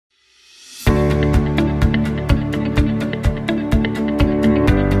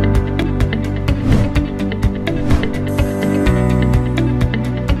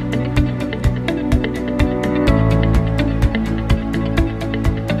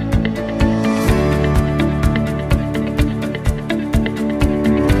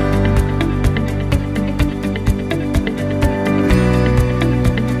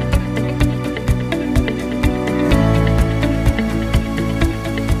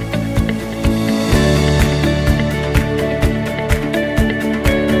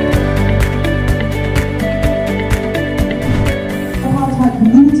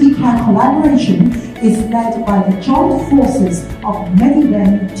led by the joint forces of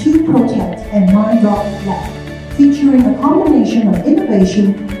Mediven ProDetect and MyDocLab, featuring a combination of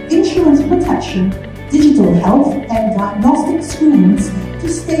innovation, insurance protection, digital health and diagnostic screenings to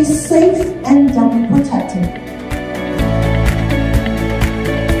stay safe and doubly protected.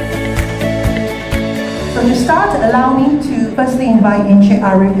 So to start, allow me to firstly invite Encik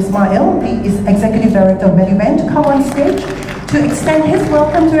Arif Ismail, the Executive Director of Mediven, to come on stage to extend his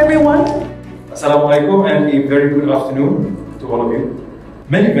welcome to everyone. Assalamualaikum and a very good afternoon to all of you.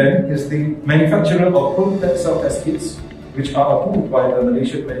 Mediven is the manufacturer of ProDetect self-test kits, which are approved by the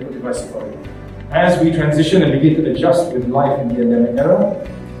Malaysian Medical Device Authority. As we transition and begin to adjust with life in the endemic era,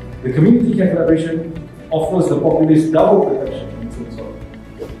 the community care collaboration offers the populace double protection in terms of.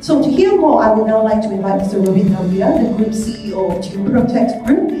 So to hear more, I would now like to invite Mr. Robin Navia, the Group CEO of ProDetect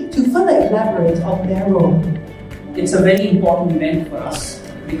Group, to further elaborate on their role. It's a very important event for us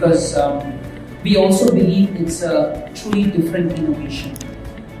because we also believe it's a truly different innovation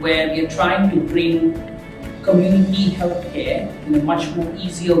where we are trying to bring community healthcare in a much more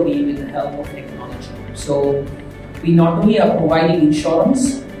easier way with the help of technology. So we not only are providing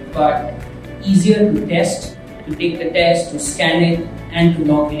insurance, but easier to test, to take the test, to scan it, and to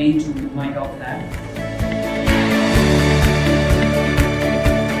log in into MyDocLab.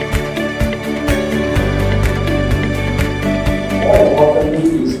 More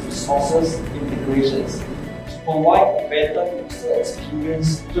importantly is resources integrations to provide a better user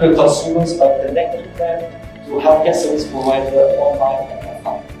experience to the consumers by connecting them to healthcare service provider online and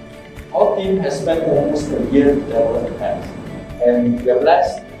offline. Our team has spent almost a year developing that, and we are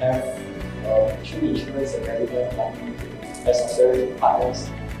blessed to have True Insurance and Medical as our service partners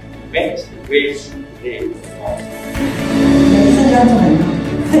to make the way through today. Ladies and gentlemen,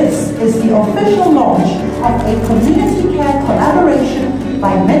 this is the official launch of a community care collaboration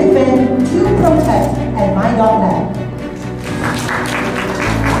by Mediven ProDetect and MyDocLab.